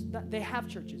 Not just that they have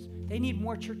churches. They need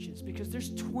more churches because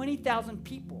there's 20,000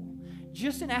 people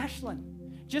just in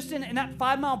Ashland, just in that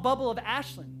 5-mile bubble of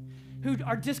Ashland, who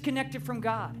are disconnected from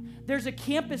God. There's a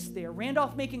campus there,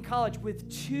 Randolph-Macon College, with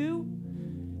two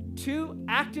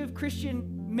active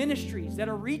Christian ministries that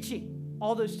are reaching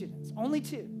all those students, only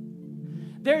 2.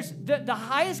 There's the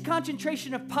highest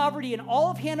concentration of poverty in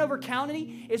all of Hanover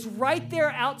County is right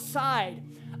there outside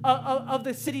of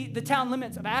the city, the town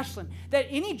limits of Ashland. That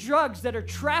any drugs that are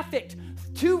trafficked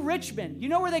to Richmond, you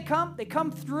know where they come? They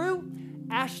come through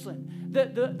Ashland.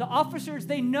 The officers,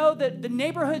 they know the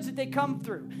neighborhoods that they come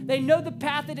through. They know the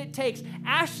path that it takes.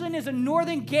 Ashland is a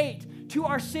northern gate to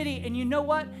our city, and you know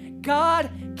what? God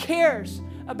cares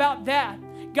about that.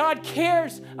 God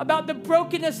cares about the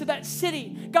brokenness of that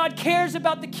city. God cares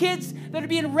about the kids that are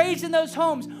being raised in those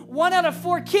homes. 1 out of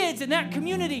 4 kids in that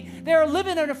community, they are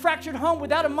living in a fractured home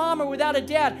without a mom or without a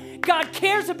dad. God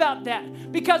cares about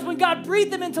that because when God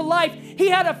breathed them into life, He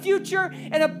had a future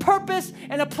and a purpose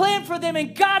and a plan for them.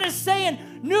 And God is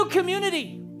saying, New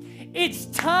Community, it's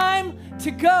time to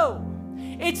go.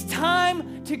 It's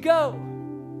time to go.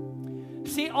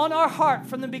 See, on our heart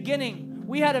from the beginning,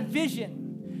 we had a vision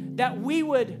that we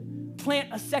would plant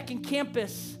a second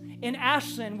campus in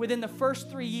Ashland within the first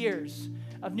 3 years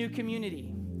of New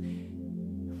Community.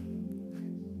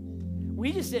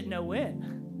 We just didn't know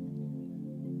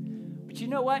when. But you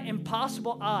know what?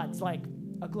 Impossible odds like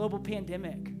a global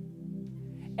pandemic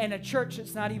and a church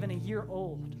that's not even a year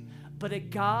old, but a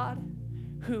God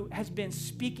who has been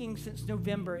speaking since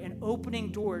November and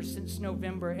opening doors since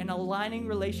November and aligning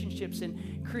relationships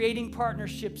and creating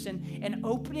partnerships and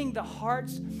opening the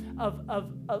hearts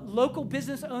of local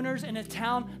business owners in a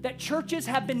town that churches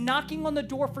have been knocking on the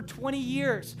door for 20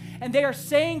 years. And they are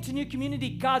saying to New Community,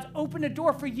 God's opened a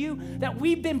door for you that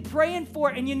we've been praying for.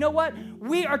 And you know what?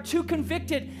 We are too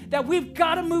convicted that we've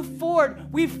got to move forward.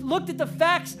 We've looked at the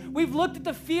facts. We've looked at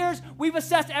the fears. We've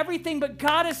assessed everything. But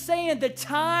God is saying the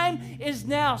time is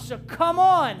now. So come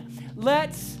on,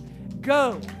 let's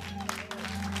go.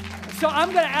 So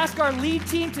I'm going to ask our lead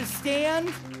team to stand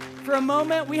for a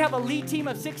moment. We have a lead team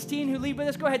of 16 who lead with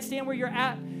us. Go ahead, stand where you're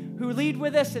at, who lead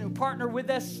with us and partner with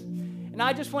us. And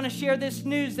I just want to share this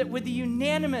news that with the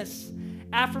unanimous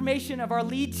affirmation of our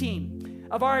lead team,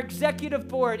 of our executive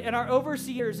board and our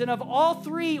overseers, and of all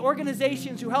 3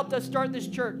 organizations who helped us start this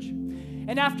church,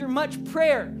 and after much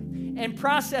prayer and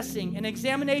processing and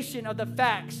examination of the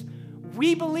facts,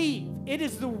 we believe it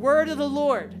is the word of the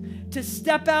Lord to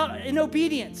step out in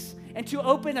obedience and to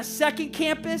open a second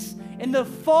campus in the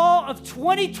fall of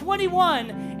 2021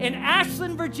 in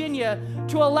Ashland, Virginia,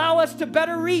 to allow us to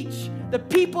better reach the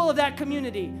people of that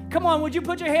community. Come on, would you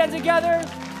put your hands together?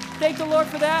 Thank the Lord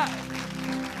for that.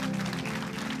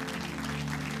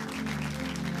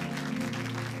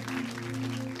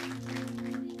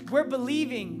 We're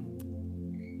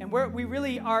believing, and we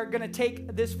really are going to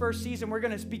take this first season. We're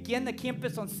going to begin the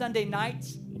campus on Sunday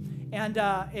nights.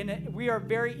 And we are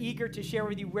very eager to share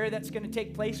with you where that's going to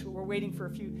take place. We're waiting for a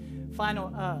few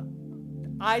final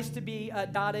I's to be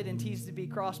dotted and T's to be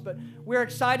crossed. But we're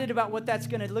excited about what that's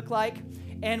going to look like.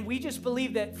 And we just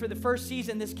believe that for the first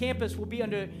season, this campus will be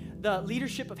under the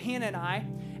leadership of Hannah and I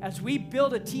as we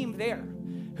build a team there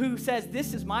who says,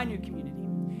 this is my new community.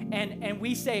 And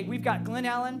we say, we've got Glen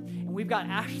Allen and we've got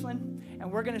Ashland,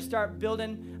 and we're going to start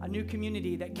building a new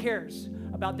community that cares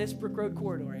about this Brook Road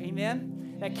corridor. Amen?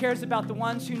 That cares about the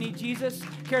ones who need Jesus,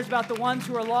 cares about the ones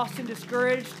who are lost and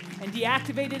discouraged and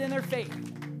deactivated in their faith.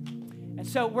 And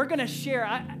so we're going to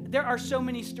share. There are so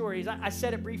many stories. I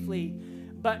said it briefly,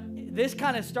 but this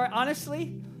kind of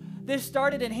honestly, this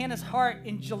started in Hannah's heart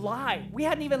in July. We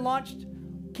hadn't even launched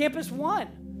Campus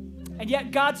 1. And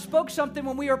yet God spoke something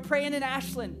when we were praying in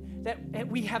Ashland that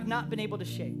we have not been able to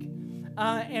shake.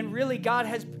 And really, God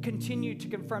has continued to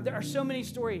confirm. There are so many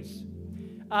stories.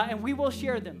 And we will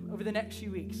share them over the next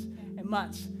few weeks and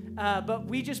months. But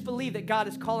we just believe that God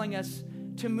is calling us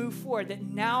to move forward, that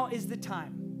now is the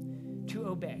time to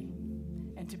obey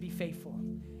and to be faithful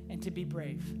and to be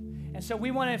brave. And so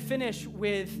we want to finish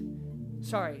with,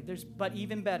 but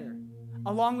even better.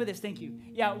 Along with this, thank you.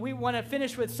 Yeah, we want to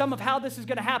finish with some of how this is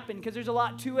going to happen because there's a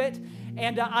lot to it.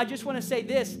 And I just want to say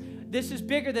this is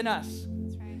bigger than us.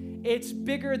 That's right. It's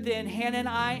bigger than Hannah and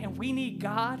I, and we need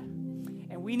God,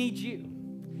 and we need you.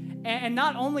 And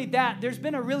not only that, there's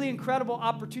been a really incredible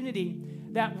opportunity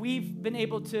that we've been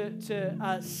able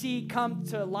to see come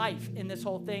to life in this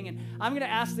whole thing. And I'm going to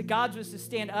ask the Godswas to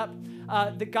stand up.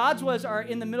 The Godswas are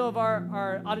in the middle of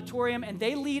our auditorium, and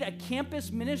they lead a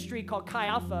campus ministry called Chi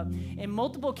Alpha in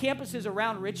multiple campuses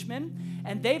around Richmond.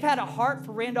 And they've had a heart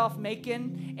for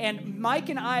Randolph-Macon. And Mike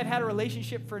and I have had a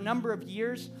relationship for a number of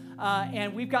years.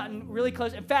 And we've gotten really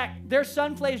close. In fact, their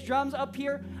son plays drums up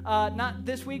here. Not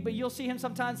this week, but you'll see him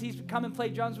sometimes. He's come and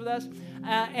played drums with us.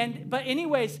 But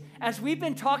anyways, as we've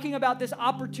been talking about this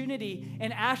opportunity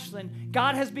in Ashland,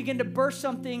 God has begun to burst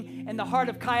something in the heart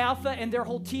of Chi Alpha and their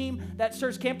whole team that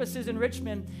serves campuses in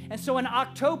Richmond. And so in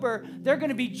October, they're going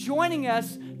to be joining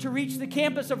us to reach the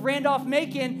campus of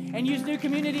Randolph-Macon and use New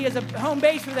Community as a home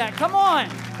base for that. Come on.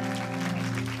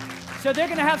 So they're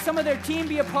going to have some of their team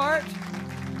be a part.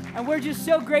 And we're just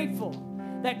so grateful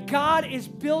that God is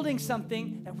building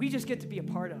something that we just get to be a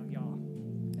part of, y'all.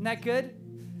 Isn't that good?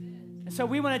 And so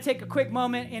we want to take a quick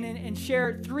moment and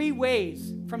share 3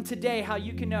 ways from today how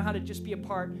you can know how to just be a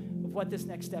part of what this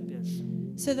next step is.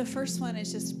 So the first one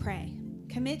is just pray.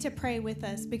 Commit to pray with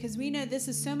us, because we know this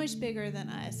is so much bigger than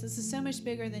us. This is so much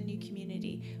bigger than New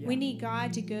Community. Yeah. We need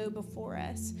God to go before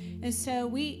us. And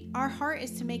so our heart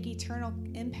is to make eternal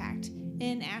impact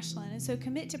in Ashland. And so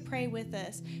commit to pray with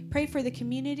us. Pray for the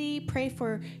community, pray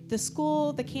for the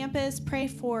school, the campus, pray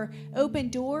for open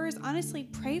doors. Honestly,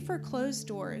 pray for closed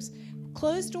doors.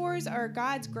 Closed doors are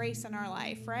God's grace in our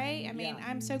life, right? I mean,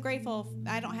 I'm so grateful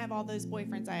I don't have all those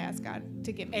boyfriends I asked God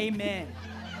to give me. Amen.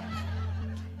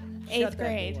 8th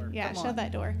grade. Yeah, shut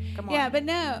that door. Come on. Yeah, but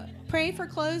no, pray for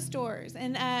closed doors,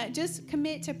 and just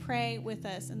commit to pray with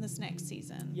us in this next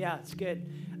season. Yeah, it's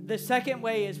good. The second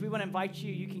way is we want to invite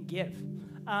you. You can give.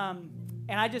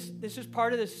 This is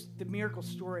part of the miracle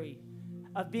story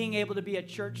of being able to be a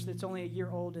church that's only a year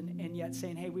old and yet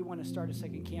saying, hey, we want to start a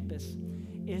second campus,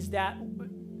 is that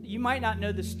you might not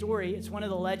know the story. It's one of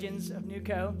the legends of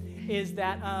NewCo, is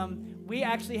that we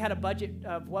actually had a budget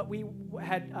of what we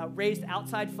had raised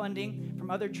outside funding from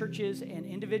other churches and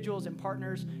individuals and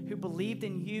partners who believed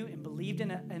in you and believed in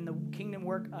the kingdom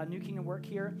work, New Kingdom work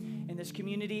here in this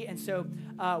community. And so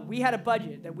we had a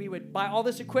budget that we would buy all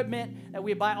this equipment, that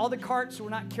we would buy all the carts so we're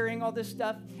not carrying all this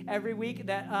stuff every week,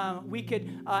 that we could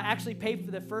actually pay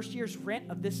for the first year's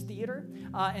rent of this theater,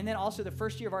 and then also the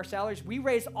first year of our salaries. We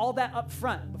raised all that up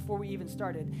front before we even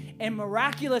started. And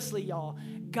miraculously, y'all,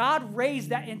 God raised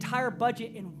that entire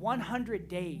budget in 100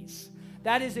 days.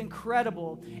 That is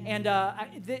incredible. And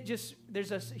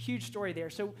there's a huge story there.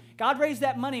 So God raised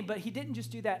that money, but he didn't just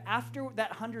do that. After that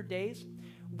 100 days,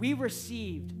 we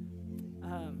received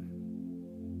an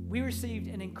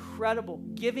incredible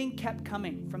giving kept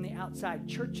coming from the outside.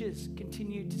 Churches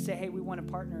continued to say, hey, we want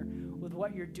to partner with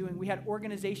what you're doing. We had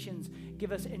organizations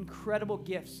give us incredible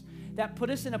gifts that put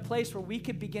us in a place where we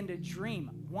could begin to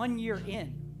dream 1 year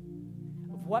in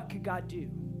of what could God do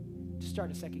to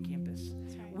start a second campus.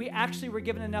 Right. We actually were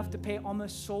given enough to pay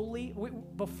almost solely.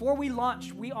 Before we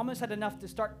launched, we almost had enough to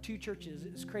start 2 churches.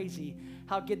 It's crazy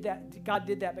how good that God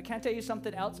did that. But can I tell you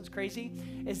something else that's crazy?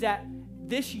 Is that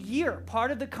this year,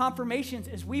 part of the confirmations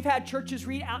is we've had churches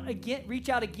reach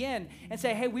out again and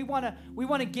say, hey, we want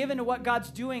to give into what God's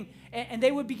doing. And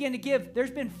they would begin to give.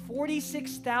 There's been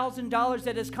 $46,000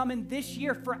 that has come in this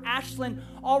year for Ashland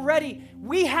already.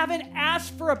 We haven't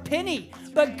asked for a penny,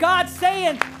 but God's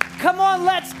saying, come on,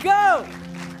 let's go.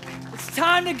 It's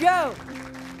time to go.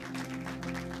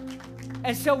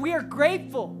 And so we are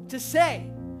grateful to say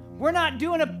we're not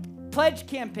doing a pledge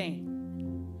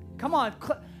campaign. Come on.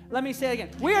 Let me say it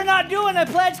again. We are not doing a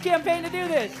pledge campaign to do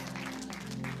this.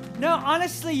 No,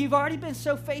 honestly, you've already been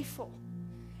so faithful.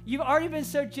 You've already been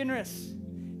so generous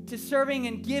to serving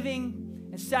and giving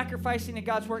and sacrificing to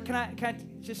God's word. Can I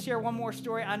just share one more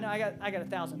story? I know I got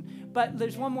 1,000, but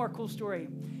there's one more cool story.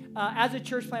 As a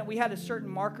church plant, we had a certain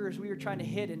markers we were trying to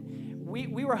hit, and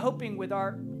we were hoping with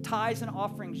our tithes and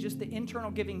offerings, just the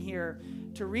internal giving here,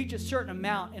 to reach a certain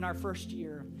amount in our first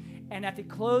year. And at the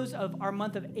close of our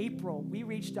month of April, we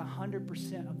reached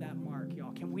 100% of that mark,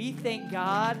 y'all. Can we thank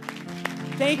God?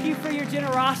 Thank you for your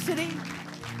generosity.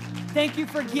 Thank you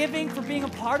for giving, for being a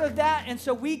part of that. And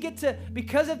so we get to,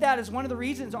 because of that is one of the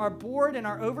reasons our board and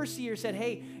our overseer said,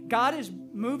 hey, God is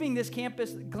moving this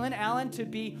campus, Glen Allen, to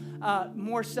be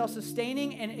more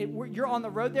self-sustaining, and you're on the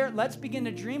road there. Let's begin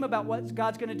to dream about what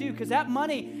God's going to do, because that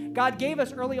money God gave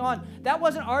us early on, that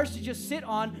wasn't ours to just sit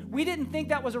on. We didn't think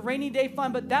that was a rainy day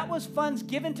fund, but that was funds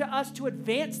given to us to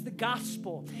advance the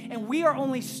gospel. And we are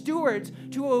only stewards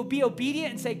to be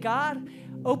obedient and say, God,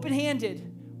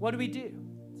 open-handed, what do we do?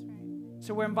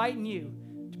 So we're inviting you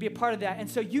to be a part of that. And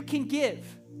so you can give.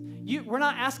 we're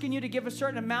not asking you to give a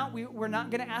certain amount. We're not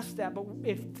going to ask that. But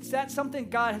if that's something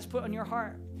God has put on your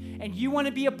heart and you want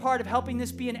to be a part of helping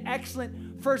this be an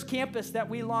excellent first campus that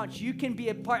we launch, you can be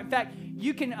a part. In fact,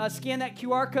 you can scan that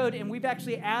QR code, and we've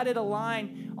actually added a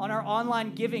line on our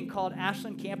online giving called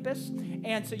Ashland Campus.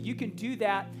 And so you can do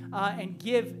that and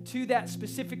give to that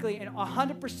specifically, and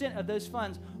 100% of those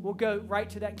funds will go right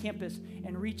to that campus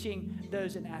and reaching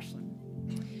those in Ashland.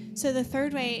 So the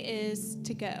third way is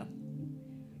to go.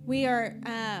 We are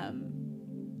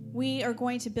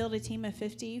going to build a team of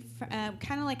 50,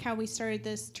 kind of like how we started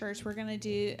this church. We're going to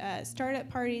do startup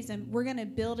parties, and we're going to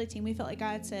build a team. We felt like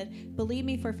God said, believe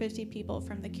me, for 50 people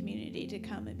from the community to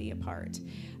come and be a part.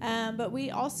 But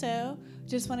we also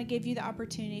just want to give you the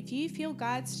opportunity. If you feel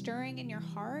God stirring in your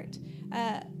heart,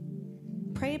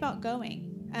 pray about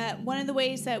going. One of the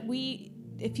ways that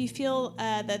if you feel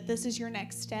that this is your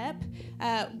next step,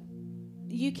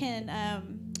 you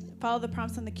can follow the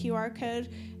prompts on the QR code.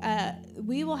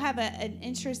 We will have an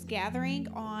interest gathering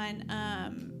on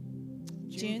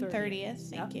June 30th.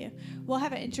 Thank you. We'll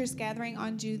have an interest gathering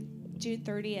on June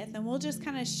 30th, and we'll just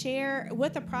kind of share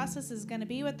what the process is going to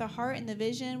be, what the heart and the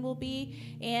vision will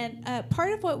be. And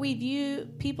part of what we view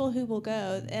people who will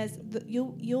go as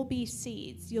you'll be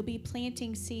seeds. You'll be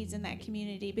planting seeds in that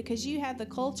community because you have the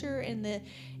culture and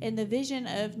the vision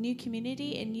of new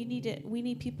community, and we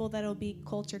need people that'll be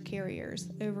culture carriers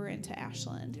over into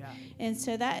Ashland. Yeah. And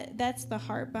so that's the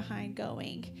heart behind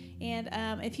going. And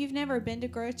if you've never been to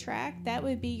Growth Track, that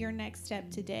would be your next step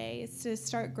today. It's to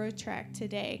start Growth Track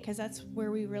today, because that's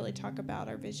where we really talk about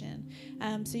our vision.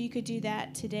 So you could do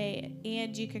that today,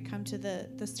 and you could come to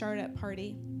the startup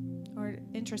party or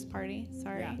interest party.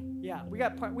 Sorry. Yeah.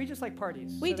 We just like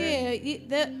parties. We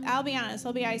do. I'll be honest.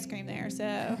 There'll be ice cream there.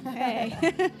 So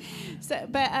hey. So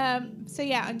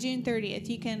on June 30th,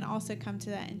 you can also come to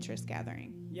that interest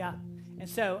gathering. Yeah. And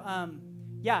so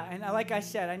and like I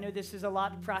said, I know this is a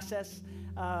lot to process,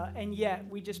 and yet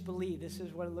we just believe this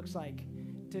is what it looks like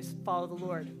to follow the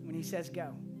Lord when He says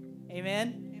go.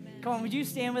 Amen? Amen. Come on, would you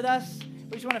stand with us?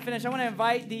 We just want to finish. I want to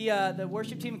invite the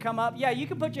worship team to come up. Yeah, you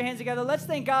can put your hands together. Let's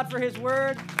thank God for His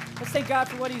word. Let's thank God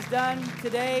for what He's done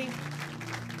today.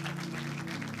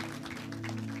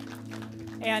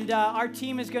 And our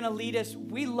team is going to lead us.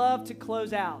 We love to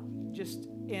close out just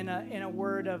in a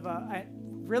word of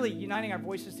really uniting our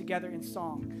voices together in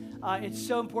song. It's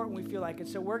so important, we feel like it.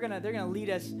 So they're gonna lead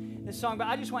us in this song. But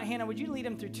I just want Hannah, would you lead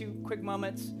them through 2 quick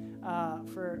moments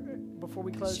before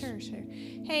we close? Sure.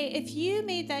 Hey, if you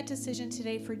made that decision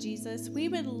today for Jesus, we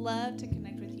would love to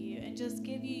connect with you and just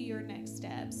give you your next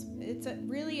steps. It's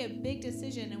really a big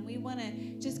decision, and we want to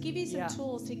just give you some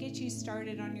tools to get you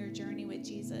started on your journey with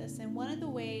Jesus. And one of the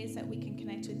ways that we can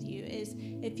connect with you is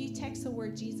if you text the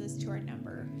word Jesus to our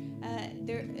number.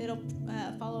 It'll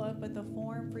follow up with a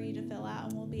form for you to fill out,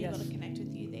 and we'll be able to connect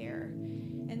with you there.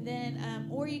 And then,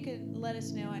 or you could let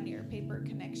us know on your paper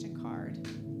connection card.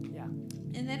 Yeah.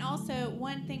 And then also,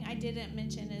 one thing I didn't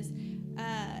mention is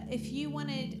if you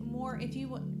wanted more, if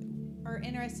you are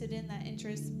interested in that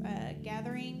interest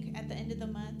gathering at the end of the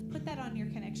month, put that on your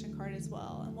connection card as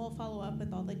well, and we'll follow up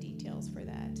with all the details for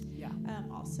that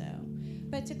also.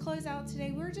 But to close out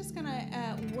today, we're just going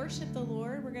to worship the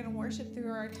Lord. We're going to worship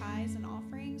through our tithes and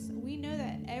offerings. We know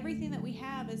that everything that we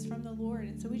have is from the Lord,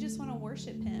 and so we just want to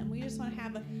worship Him. We just want to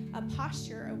have a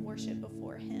posture of worship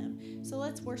before Him. So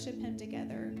let's worship Him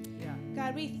together. Yeah.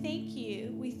 God, we thank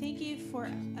you. We thank you for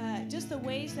just the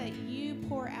ways that you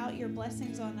pour out your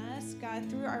blessings on us, God,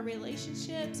 through our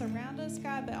relationships around us,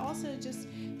 God, but also just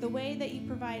the way that you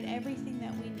provide everything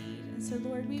that we need. And so,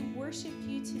 Lord, we worship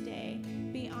you today.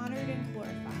 Be honored and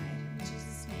glorified. In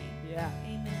Jesus' name. Yeah.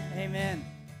 Amen. Amen.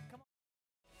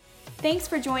 Thanks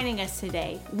for joining us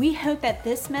today. We hope that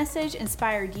this message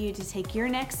inspired you to take your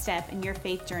next step in your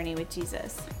faith journey with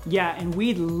Jesus. Yeah, and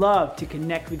we'd love to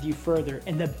connect with you further.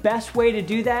 And the best way to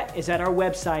do that is at our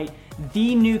website,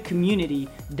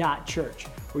 thenewcommunity.church,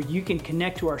 where you can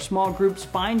connect to our small groups,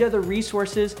 find other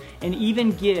resources, and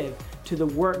even give to the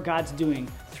work God's doing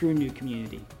through New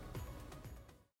Community.